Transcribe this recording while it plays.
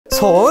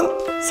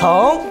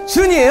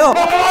손성준이에요.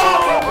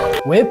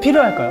 왜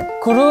필요할까요?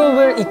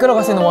 그룹을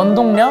이끌어갈 수 있는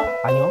원동력?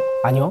 아니요.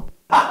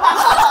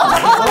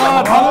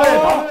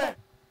 단호해.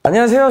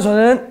 안녕하세요.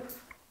 저는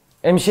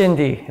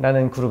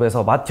MCND라는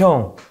그룹에서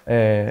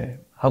맏형을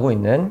하고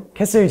있는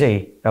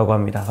캐슬제이라고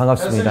합니다.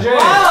 반갑습니다.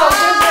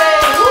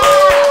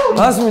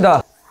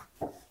 반갑습니다.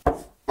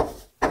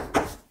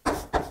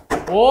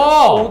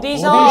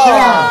 오디션!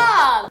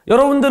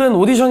 여러분들은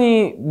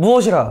오디션이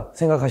무엇이라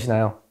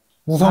생각하시나요?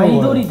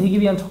 아이돌이 되기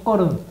위한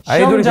첫걸음.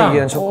 아이돌이 되기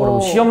위한 첫걸음,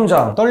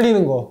 시험장.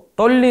 떨리는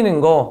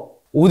거.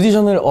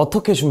 오디션을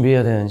어떻게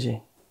준비해야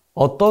되는지,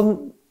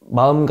 어떤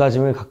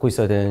마음가짐을 갖고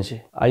있어야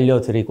되는지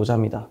알려드리고자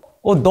합니다.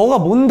 너가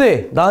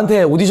뭔데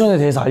나한테 오디션에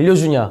대해서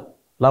알려주냐?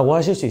 라고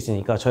하실 수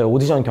있으니까 저의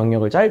오디션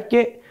경력을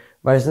짧게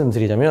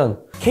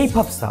말씀드리자면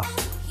K-POP 스타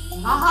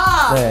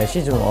네,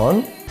 시즌 1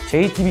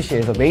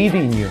 JTBC에서 Made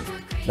in You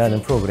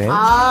라는 프로그램.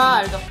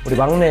 알죠. 우리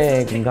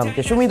막내님과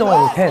함께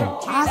쇼미더머니 10.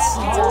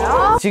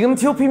 진짜요? 지금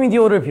TOP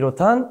미디어를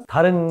비롯한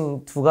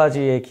다른 두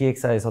가지의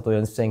기획사에서도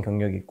연습생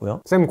경력이 있고요.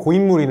 쌤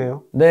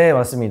고인물이네요. 네,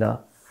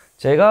 맞습니다.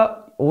 제가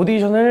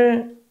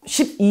오디션을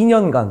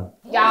 12년간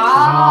오래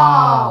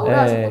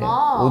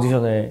하셨구나.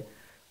 오디션을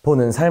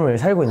보는 삶을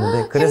살고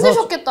있는데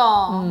힘드셨겠다.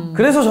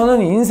 그래서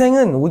저는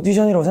인생은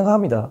오디션이라고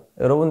생각합니다.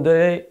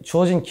 여러분들의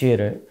주어진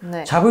기회를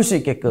잡을 수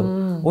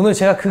있게끔 오늘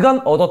제가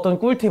그간 얻었던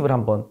꿀팁을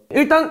한번.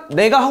 일단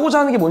내가 하고자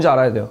하는 게 뭔지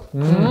알아야 돼요.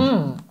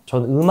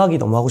 전 음악이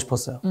너무 하고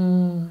싶었어요.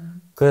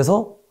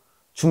 그래서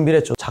준비를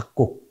했죠.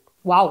 작곡,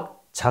 와우.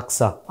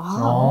 작사,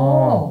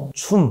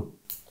 춤,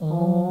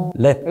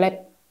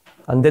 랩,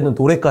 안 되는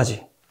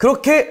노래까지.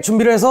 그렇게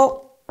준비를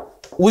해서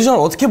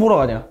오디션을 어떻게 보러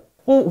가냐?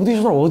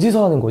 오디션을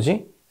어디서 하는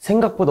거지?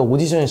 생각보다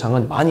오디션의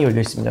장관이 많이 열려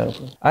있습니다,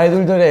 여러분.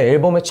 아이돌들의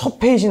앨범의 첫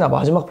페이지나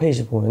마지막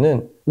페이지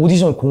보면은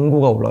오디션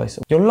공고가 올라와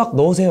있어요. 연락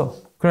넣으세요.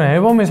 그럼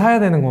앨범을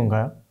사야 되는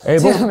건가요?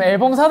 지금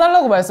앨범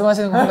사달라고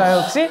말씀하시는 건가요,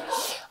 혹시?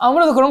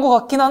 아무래도 그런 것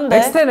같긴 한데.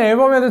 엑스텐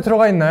앨범에도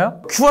들어가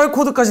있나요?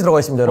 QR코드까지 들어가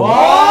있습니다, 여러분.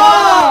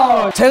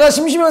 제가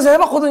심심해서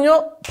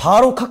해봤거든요?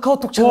 바로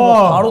카카오톡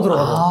채널로 바로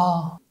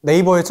들어가죠.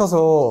 네이버에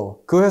쳐서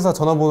그 회사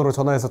전화번호로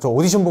전화해서 저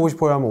오디션 보고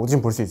싶어요 하면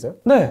오디션 볼 수 있어요?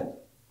 네.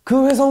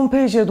 그 회사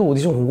홈페이지에도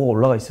오디션 공고가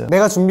올라가 있어요.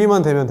 내가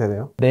준비만 되면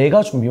되네요?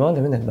 내가 준비만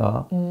되면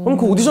된다. 그럼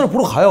그 오디션을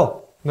보러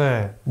가요.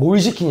 네. 뭘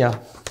시키냐?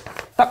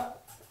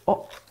 딱,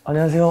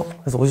 안녕하세요.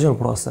 그래서 오디션을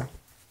보러 갔어요.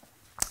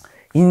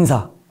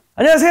 인사.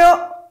 안녕하세요.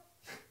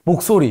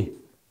 목소리.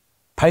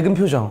 밝은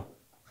표정.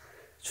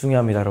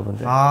 중요합니다,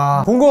 여러분들.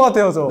 본 거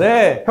같아요, 저.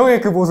 네. 형의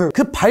그 모습.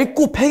 그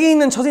밝고 팩이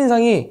있는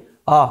첫인상이,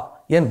 얜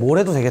뭘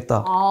해도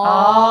되겠다.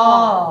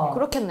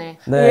 그렇겠네.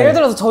 네. 예를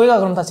들어서 저희가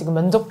그럼 다 지금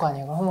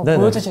면접관이에요. 한번 네네.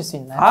 보여주실 수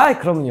있나요?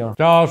 그럼요.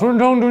 자,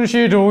 손성준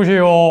씨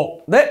들어오세요.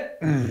 네.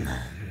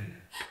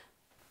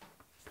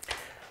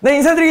 네,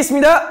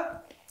 인사드리겠습니다.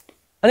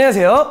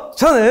 안녕하세요.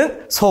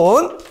 저는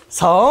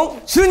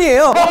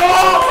손성준이에요.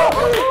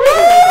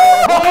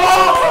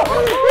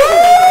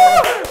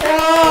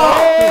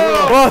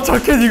 와,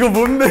 자켓 이거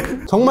뭔데?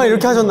 정말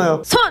이렇게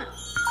하셨나요?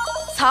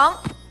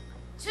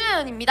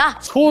 손성준입니다.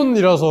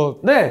 손이라서.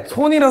 네,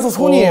 손이라서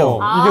손이에요.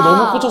 이게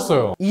너무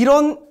꽂혔어요.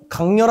 이런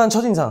강렬한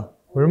첫인상.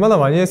 얼마나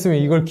많이 했으면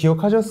이걸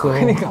기억하셨어.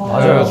 그러니까.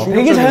 맞아요.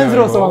 되게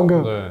자연스러웠어,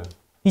 방금. 네.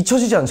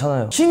 잊혀지지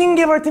않잖아요.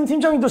 신인개발팀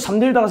팀장님도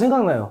잠들다가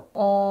생각나요.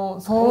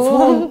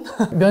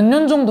 몇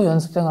년 정도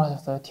연습생을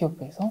하셨어요,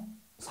 TOP에서?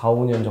 4,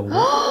 5년 정도?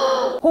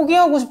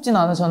 포기하고 싶진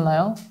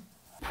않으셨나요?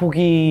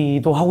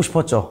 포기도 하고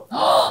싶었죠.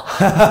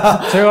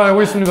 제가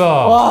알고 있습니다.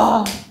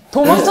 와,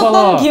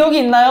 도망쳤던 기억이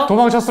있나요?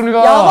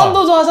 도망쳤습니다.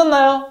 야반도주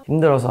하셨나요?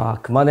 힘들어서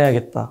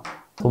그만해야겠다.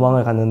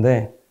 도망을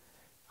갔는데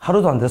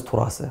하루도 안 돼서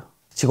돌아왔어요.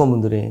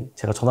 직원분들이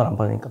제가 전화를 안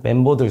받으니까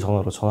멤버들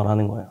전화로 전화를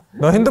하는 거예요.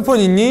 너 핸드폰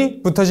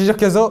있니? 부터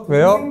시작해서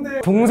왜요?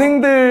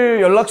 동생들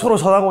연락처로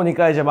전화가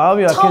오니까 이제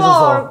마음이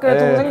약해져서 이렇게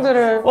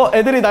동생들을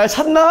애들이 날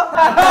찾나?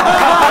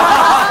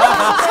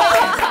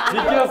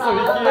 미끼였어,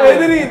 미끼.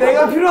 애들이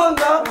내가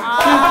필요한가?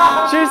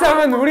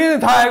 실상은 우리는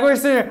다 알고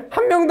있으니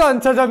한 명도 안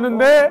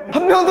찾았는데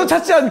한 명도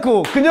찾지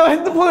않고 그냥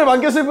핸드폰을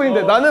맡겼을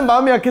뿐인데 나는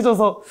마음이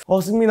약해져서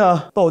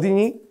승민아 또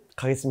어디니?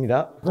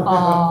 가겠습니다.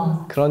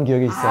 그런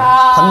기억이 있어요.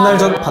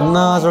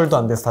 반나절도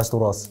안 돼서 다시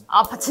돌아왔어.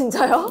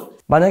 진짜요?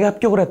 만약에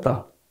합격을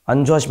했다.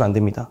 안 좋아하시면 안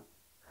됩니다.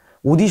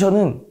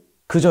 오디션은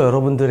그저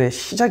여러분들의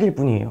시작일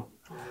뿐이에요.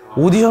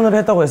 오디션을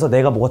했다고 해서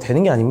내가 뭐가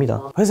되는 게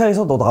아닙니다.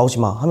 회사에서 너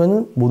나오지 마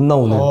하면은 못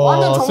나오는.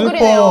 완전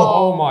정글이네요.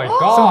 오 마이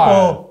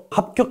갓.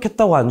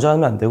 합격했다고 안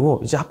좋아하면 안 되고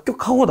이제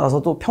합격하고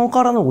나서도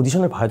평가라는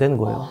오디션을 봐야 되는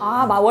거예요.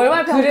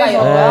 월말 평가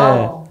이런 네.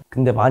 거요?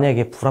 근데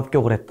만약에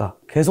불합격을 했다.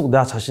 계속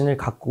나 자신을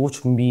갖고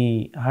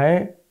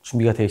준비할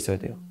준비가 돼 있어야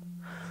돼요.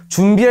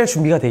 준비할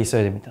준비가 돼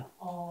있어야 됩니다.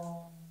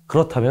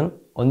 그렇다면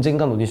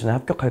언젠간 오디션에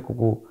합격할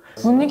거고.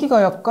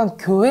 분위기가 약간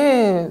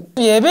교회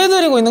예배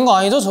드리고 있는 거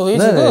아니죠, 저희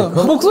네네,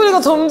 지금?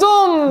 목소리가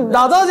점점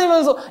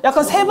낮아지면서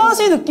약간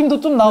세바시 느낌도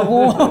좀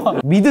나고.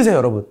 믿으세요,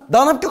 여러분.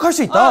 난 합격할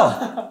수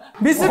있다.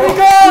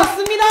 믿습니까?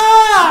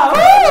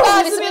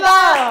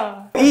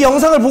 믿습니다! 이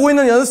영상을 보고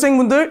있는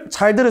연습생분들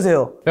잘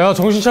들으세요. 야,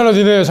 정신 차려,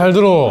 니네. 잘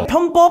들어.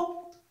 편법?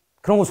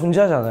 그런 거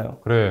존재하지 않아요.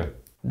 그래.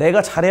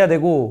 내가 잘해야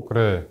되고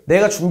그래.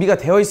 내가 준비가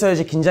되어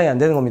있어야지 긴장이 안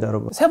되는 겁니다,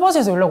 여러분. 세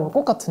번째에서 연락 올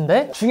것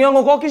같은데? 중요한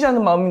건 꺾이지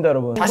않는 마음입니다,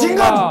 여러분.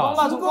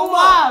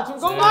 중공마!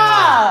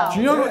 아,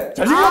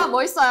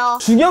 멋있어요.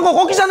 중요한 건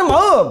꺾이지 않는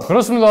마음!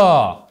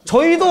 그렇습니다.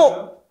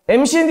 저희도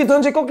MCND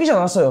현재 꺾이지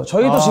않았어요.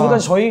 저희도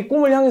지금까지 저희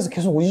꿈을 향해서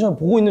계속 오디션을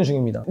보고 있는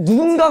중입니다.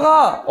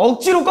 누군가가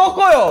억지로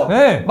꺾어요.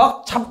 네.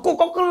 막 잡고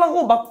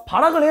꺾으려고 막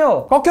발악을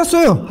해요.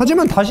 꺾였어요.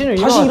 하지만 다시는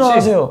다시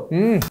일어났지. 일어나세요.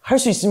 할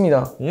수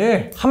있습니다.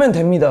 예. 하면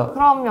됩니다.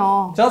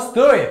 그럼요. Just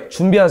do it.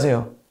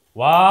 준비하세요.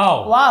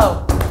 와우.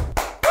 와우!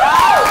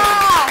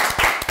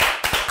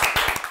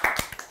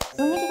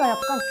 분위기가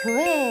약간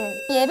교회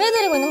예배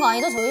드리고 있는 거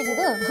아니죠 저희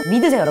지금?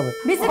 믿으세요, 여러분.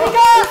 믿습니까?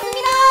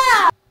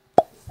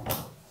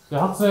 네,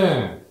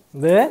 학생.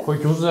 네? 거의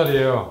교수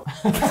자리예요.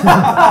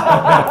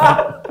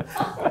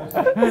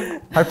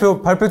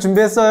 발표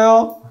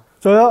준비했어요.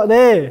 저요?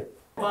 네.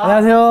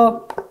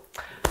 안녕하세요.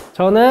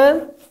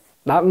 저는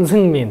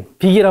남승민,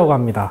 빅이라고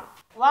합니다.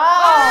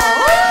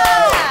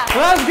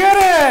 Let's get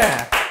it.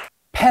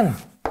 팬.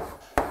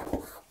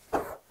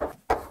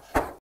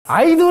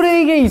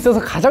 아이돌에게 있어서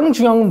가장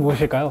중요한 건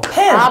무엇일까요?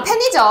 팬! 아,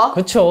 팬이죠.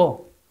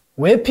 그렇죠.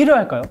 왜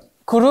필요할까요?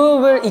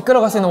 그룹을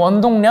이끌어갈 수 있는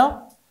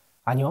원동력?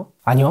 아니요.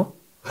 아니요.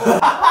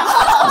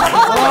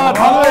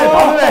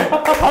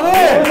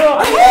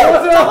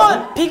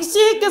 저건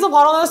빅씨께서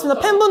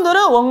발언하셨습니다.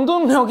 팬분들은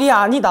원동력이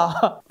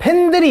아니다.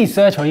 팬들이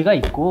있어야 저희가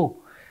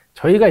있고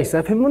저희가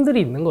있어야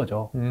팬분들이 있는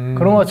거죠.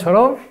 그런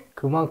것처럼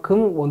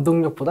그만큼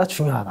원동력보다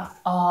중요하다.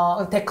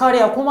 아,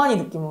 데카리아 코마니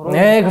느낌으로?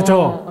 네,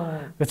 그렇죠.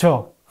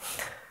 그렇죠.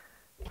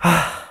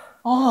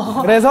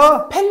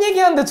 그래서 팬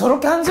얘기하는데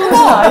저렇게 한숨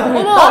쉬는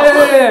아이돌입니까?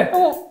 네.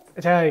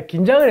 제가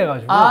긴장을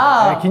해가지고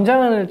아. 네,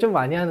 긴장을 좀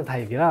많이 하는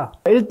타입이라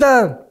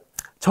일단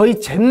저희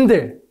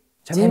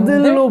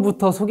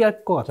잼들로부터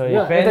소개할 것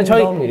같아요. 저희 일단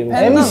저희 팬덤 이름.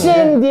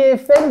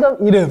 MCND의 팬덤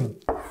이름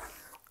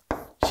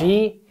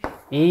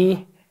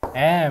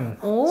G-E-M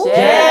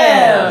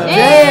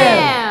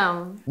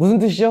잼! 무슨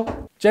뜻이죠?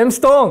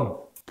 잼스톤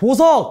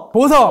보석!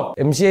 보석.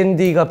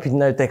 MCND가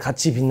빛날 때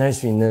같이 빛날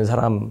수 있는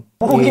사람.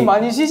 목이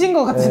많이 쉬신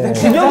것 같은데.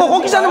 중요한 건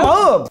꺾이지 않는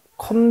마음!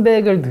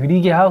 컴백을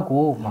느리게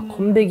하고 막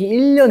컴백이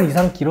 1년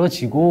이상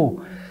길어지고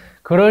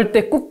그럴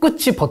때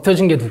꿋꿋이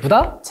버텨준 게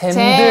누구다?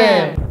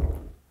 잼들.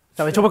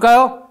 자,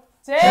 외쳐볼까요?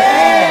 잼!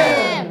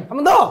 한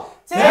번 더!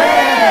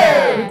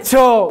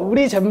 그렇죠.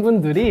 우리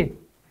잼분들이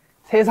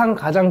세상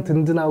가장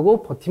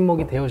든든하고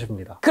버팀목이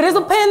되어줍니다.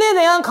 그래서 팬에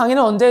대한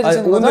강의는 언제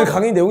해주시는 거죠? 오늘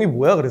강의 내용이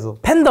뭐야, 그래서?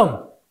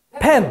 팬덤!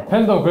 팬!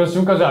 팬덤. 그래서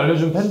지금까지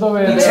알려준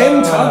팬덤에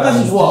잼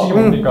자랑까지 좋아. 지식이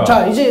뭡니까?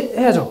 자, 이제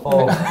해야죠.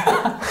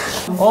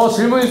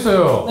 질문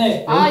있어요.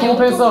 네. 영통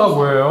팬싸가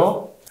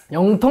뭐예요?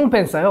 영통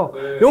팬싸요.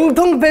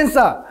 용통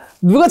팬싸!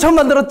 누가 처음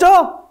만들었죠?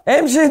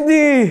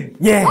 MCND!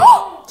 예!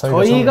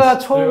 저희가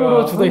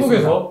처음으로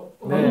주도했습니다.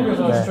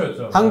 한국에서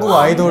최초였죠. 한국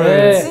아이돌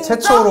네.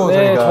 최초로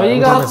네,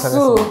 저희가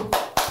박수.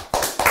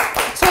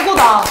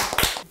 최고다.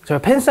 제가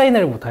팬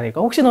사인회를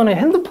못하니까 혹시 너네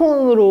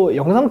핸드폰으로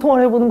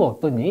영상통화를 해보는 거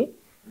어떠니?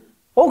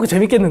 그거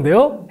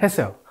재밌겠는데요?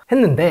 했어요.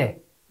 했는데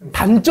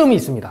단점이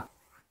있습니다.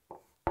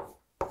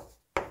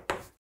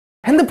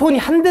 핸드폰이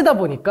한 대다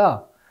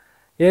보니까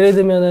예를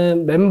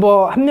들면은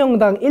member 한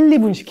명당 1,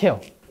 2분씩 해요.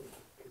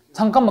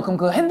 잠깐만, 그럼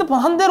그 핸드폰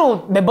한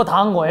대로 멤버 다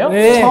한 거예요?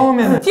 네.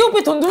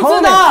 TOP 돈 좀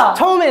쓰자!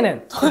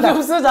 처음에는 돈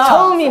좀 쓰자!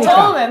 처음이니까.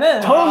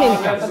 처음에는?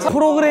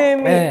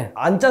 프로그램이 네.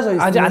 안 짜져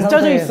있었던 아직 안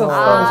짜져 있었던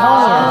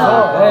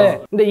상황이어서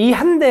네. 근데 이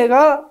한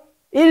대가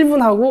 1분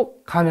하고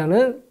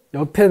가면은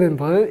옆에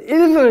멤버는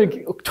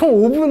 1분을 총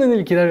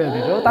 5분을 기다려야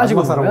되죠.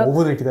 따지고 마지막 사람 보면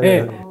 5분을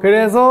기다려야 네.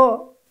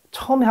 그래서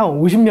처음에 한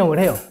 50명을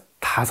해요.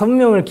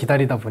 5명을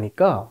기다리다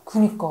보니까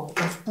그니까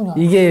 50분이야.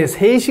 이게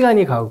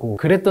 3시간이 가고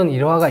그랬던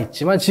일화가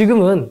있지만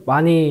지금은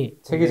많이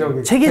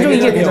네.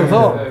 체계적이게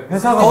되어서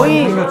회사가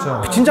거의 많이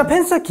생겼죠. 진짜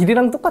팬싸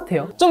길이랑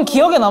똑같아요. 좀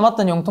기억에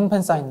남았던 영통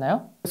팬싸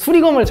있나요?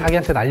 수리검을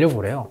자기한테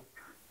날려보래요.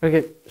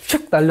 이렇게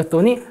슉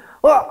날렸더니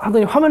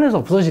하더니 화면에서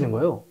없어지는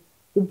거예요.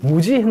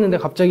 뭐지? 했는데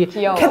갑자기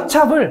귀여워.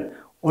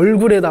 케찹을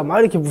얼굴에다 막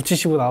이렇게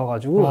묻히시고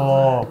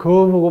나와가지고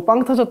그거 보고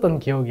빵 터졌던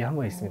기억이 한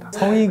번 있습니다.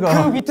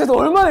 성의가 그 밑에서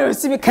얼마나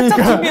열심히 케찹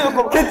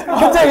준비해놓고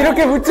케찹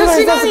이렇게 그 묻히고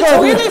시간이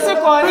정해져 있을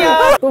거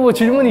아니야. 또 뭐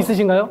질문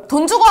있으신가요?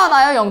 돈 주고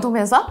하나요, 영통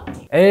팬싸?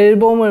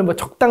 앨범을 뭐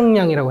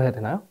적당량이라고 해야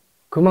되나요?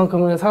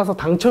 그만큼을 사서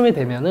당첨이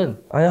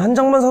되면은 아니, 한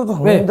장만 사도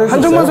네, 당첨될 수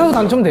한 점만 있어요? 사도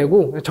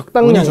당첨되고 운이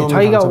적당량 좋으면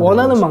자기가 당첨되는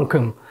원하는 거지.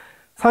 만큼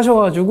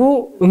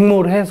사셔가지고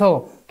응모를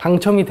해서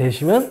당첨이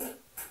되시면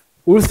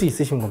올 수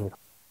있으신 겁니다.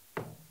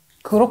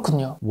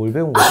 그렇군요. 뭘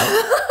배운 거죠?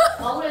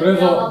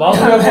 그래서 마무리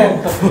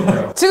한번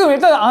부탁드릴게요. 지금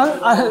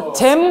일단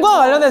잼과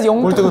관련해서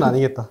꼴등은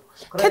아니겠다.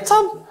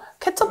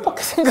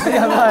 케첩밖에 생각이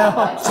안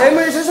나요.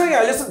 잼을 세상에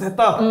알렸으면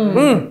됐다.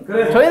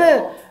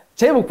 저희는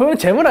제 목표는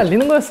잼을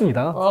알리는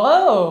거였습니다.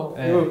 와우.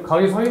 이거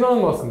강의 사인하는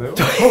것 같은데요?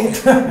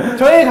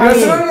 저희 강의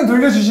수강료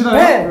돌려주시나요?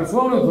 네.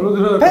 수강료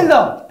돌려드려야 될 것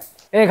같아요.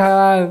 팬덤에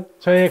강한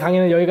저희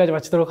강의는 여기까지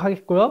마치도록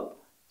하겠고요.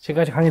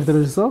 지금까지 강의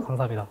들어주셔서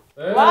감사합니다.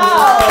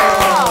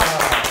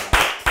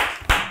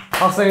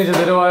 학생 이제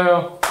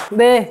내려와요.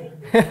 네.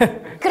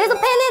 그래서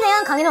팬에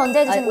대한 강의는 언제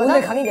해주시는 거죠?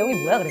 오늘 강의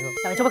내용이 뭐야, 그래서?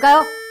 자,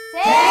 외쳐볼까요?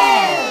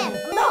 네,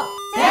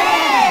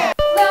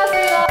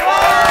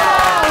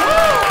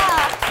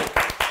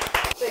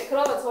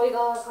 그러면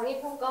저희가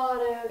강의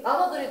평가를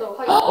나눠드리도록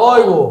하겠습니다.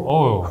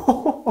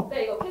 어이구.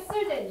 네, 이거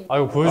캐슬제님. 아,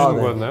 이거 보여주는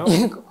거였나요?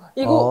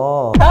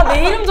 이거 나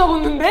내 이름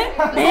적었는데?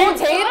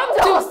 제 이름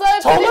적었어요.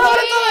 적으라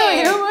그랬잖아요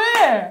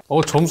이름을.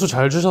 점수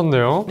잘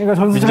주셨네요. 그러니까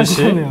점수 잘 민재 씨.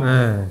 주셨네요.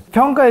 네.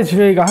 평가의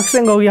주례가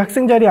학생 거기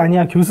학생 자리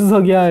아니야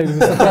교수석이야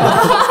이러면서.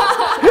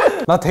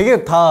 나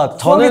되게 다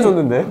저는-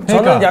 줬는데.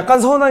 저는 약간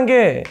서운한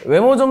게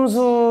외모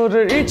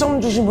점수를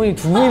 1점 주신 분이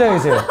두 분이나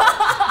계세요.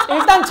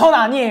 일단 전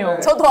아니에요.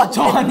 저도 아니에요.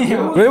 저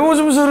아니에요. 외모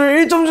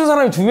점수를 1점 준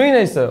사람이 두 명이나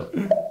있어요.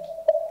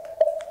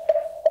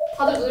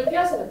 다들 눈을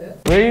피하시는데요?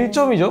 왜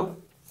 1점이죠?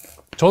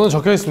 저는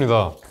적혀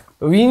있습니다.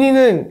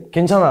 윈이는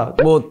괜찮아.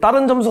 뭐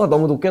다른 점수가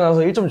너무 높게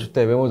나와서 1점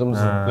줬대, 외모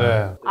점수.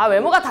 네. 아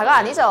외모가 다가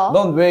아니죠.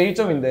 넌 왜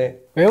 1점인데?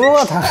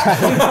 외모가 다.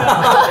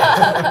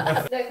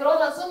 네,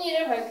 그러면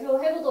순위를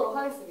발표해보도록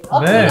하겠습니다.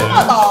 네.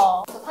 궁금하다.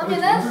 자,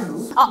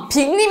 3위는 아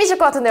빅님이실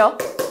것 같은데요.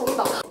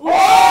 정답.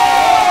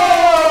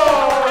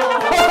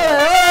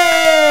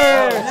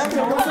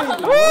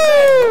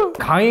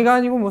 강의가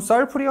아니고 뭐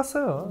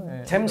썰풀이었어요.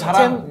 잼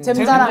자랑.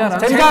 잼자랑.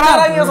 잼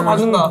자랑이어서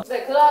봐준다.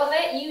 네, 그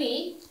다음에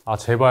 2위. 아,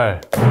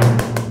 제발.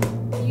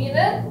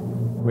 2위는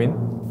윈?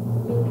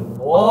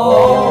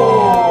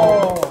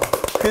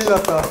 큰일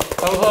났다.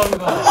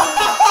 감사합니다.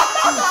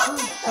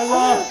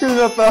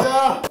 큰일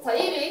났다. 자,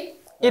 1위.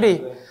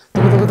 1위.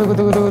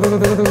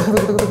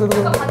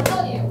 약간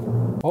반전이에요.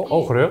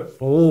 그래요?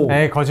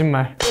 에이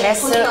거짓말.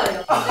 거짓말이에요.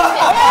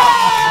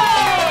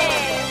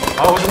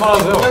 아, 거짓말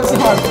하세요.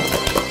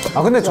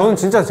 아 근데 저는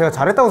진짜 제가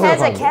잘했다고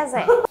생각하는데.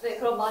 캐세. 네,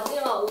 그럼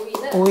마지막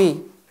 5위는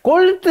 5위.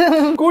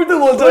 꼴등. 꼴등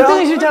먼저야?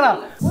 꼴등이 싫잖아.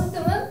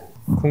 꼴등은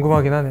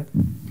궁금하긴 하네.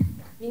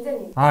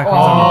 민재님. 아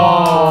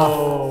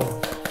감사합니다.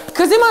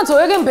 그지만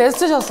저에겐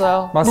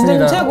베스트셨어요.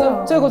 맞습니다.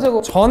 민재님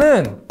최고.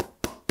 저는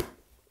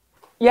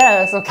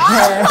Yes,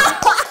 okay.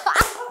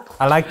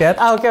 I like that.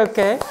 아,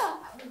 오케이.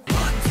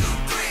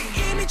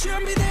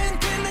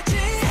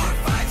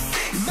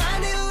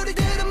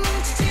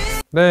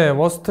 네,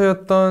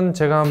 워스트였던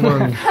제가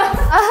한번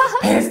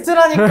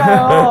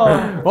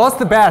베스트라니까요. What's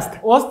the best?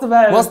 Worst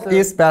best. What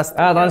is best?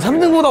 아, 난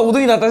 3등보다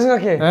 5등이 낫다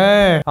생각해.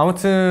 네,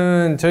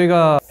 아무튼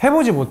저희가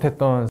해보지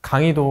못했던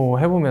강의도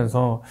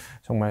해보면서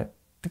정말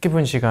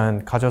뜻깊은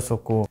시간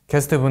가졌었고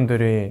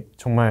게스트분들이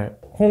정말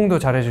호응도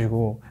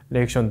잘해주고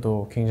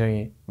리액션도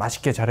굉장히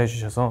맛있게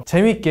잘해주셔서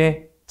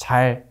재밌게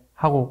잘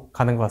하고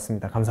가는 것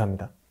같습니다.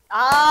 감사합니다.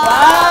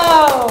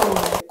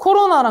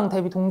 코로나랑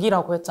데뷔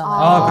동기라고 했잖아요.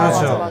 아,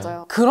 그렇죠.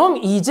 맞아요. 그럼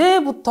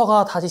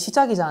이제부터가 다시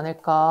시작이지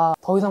않을까.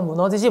 더 이상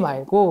무너지지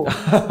말고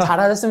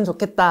잘하셨으면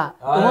좋겠다.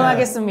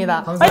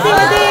 응원하겠습니다. 화이팅!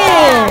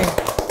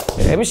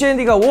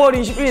 MCND가 5월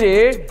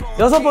 21일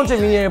 6번째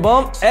미니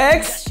앨범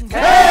X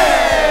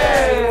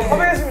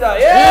컴백했습니다.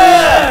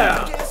 예!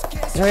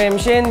 저희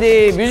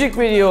MCND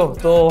뮤직비디오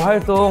또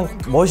활동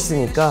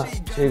멋있으니까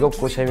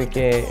즐겁고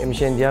재밌게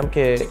MCND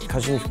함께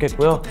가주시면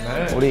좋겠고요.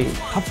 우리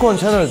팝콘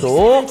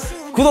채널도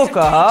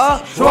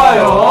구독과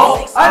좋아요,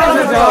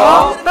 알림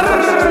설정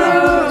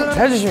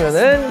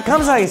해주시면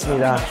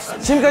감사하겠습니다.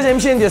 지금까지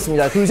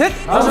MCND였습니다. 둘, 셋!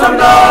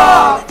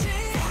 감사합니다!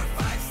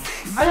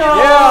 안녕!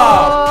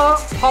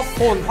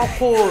 팝콘!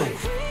 팝콘!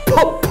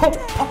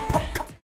 팝!